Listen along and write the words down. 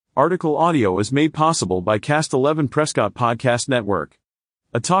Article audio is made possible by Cast 11 Prescott Podcast Network,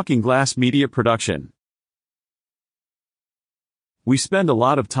 a Talking Glass media production. We spend a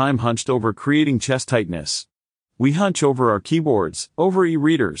lot of time hunched over creating chest tightness. We hunch over our keyboards, over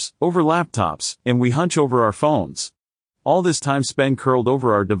e-readers, over laptops, and we hunch over our phones. All this time spent curled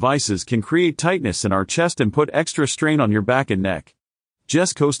over our devices can create tightness in our chest and put extra strain on your back and neck.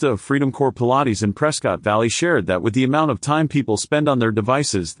 Jess Costa of Freedom Core Pilates in Prescott Valley shared that with the amount of time people spend on their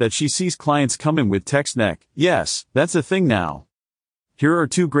devices that she sees clients come in with text neck. Yes, that's a thing now. Here are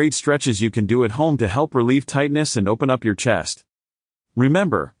 2 great stretches you can do at home to help relieve tightness and open up your chest.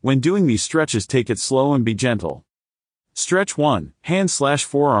 Remember, when doing these stretches, take it slow and be gentle. Stretch 1,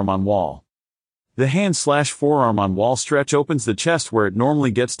 hand/forearm on wall. The hand/forearm on wall stretch opens the chest where it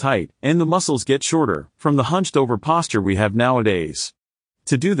normally gets tight, and the muscles get shorter, from the hunched over posture we have nowadays.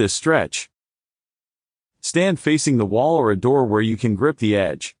 To do this stretch, stand facing the wall or a door where you can grip the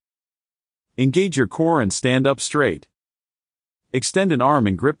edge. Engage your core and stand up straight. Extend an arm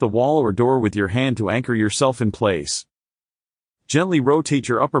and grip the wall or door with your hand to anchor yourself in place. Gently rotate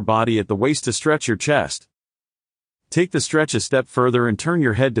your upper body at the waist to stretch your chest. Take the stretch a step further and turn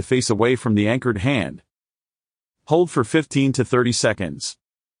your head to face away from the anchored hand. Hold for 15 to 30 seconds.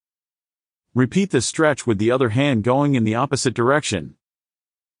 Repeat the stretch with the other hand going in the opposite direction.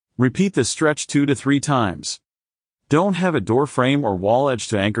 Repeat the stretch 2 to 3 times. Don't have a door frame or wall edge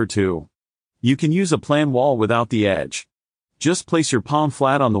to anchor to. You can use a plain wall without the edge. Just place your palm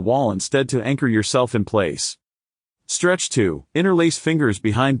flat on the wall instead to anchor yourself in place. Stretch 2, interlace fingers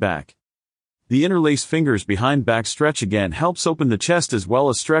behind back. The interlace fingers behind back stretch again helps open the chest as well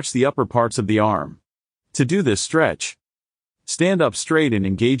as stretch the upper parts of the arm. To do this stretch, stand up straight and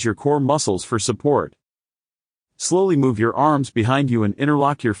engage your core muscles for support. Slowly move your arms behind you and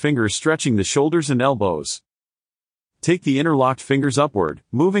interlock your fingers, stretching the shoulders and elbows. Take the interlocked fingers upward,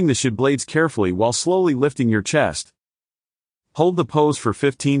 moving the shin blades carefully while slowly lifting your chest. Hold the pose for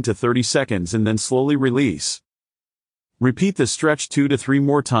 15 to 30 seconds and then slowly release. Repeat the stretch 2 to 3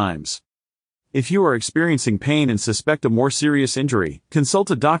 more times. If you are experiencing pain and suspect a more serious injury, consult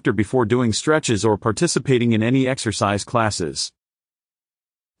a doctor before doing stretches or participating in any exercise classes.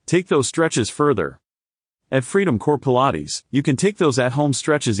 Take those stretches further. At Freedom Core Pilates, you can take those at-home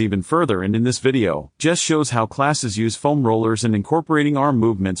stretches even further, and in this video, Jess shows how classes use foam rollers and incorporating arm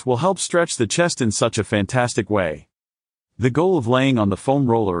movements will help stretch the chest in such a fantastic way. The goal of laying on the foam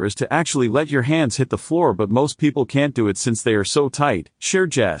roller is to actually let your hands hit the floor, but most people can't do it since they are so tight,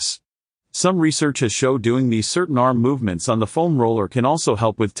 shared Jess. Some research has shown doing these certain arm movements on the foam roller can also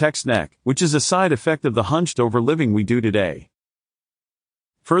help with text neck, which is a side effect of the hunched over living we do today.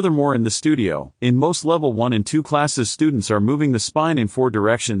 Furthermore, in the studio, in most level 1 and 2 classes, students are moving the spine in 4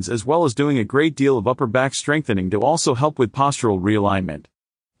 directions as well as doing a great deal of upper back strengthening to also help with postural realignment.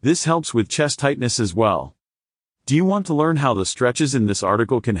 This helps with chest tightness as well. Do you want to learn how the stretches in this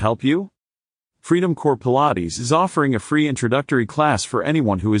article can help you? Freedom Core Pilates is offering a free introductory class for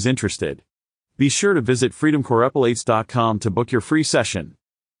anyone who is interested. Be sure to visit freedomcorepilates.com to book your free session.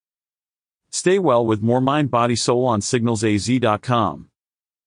 Stay well with more mind, body, soul on signalsaz.com.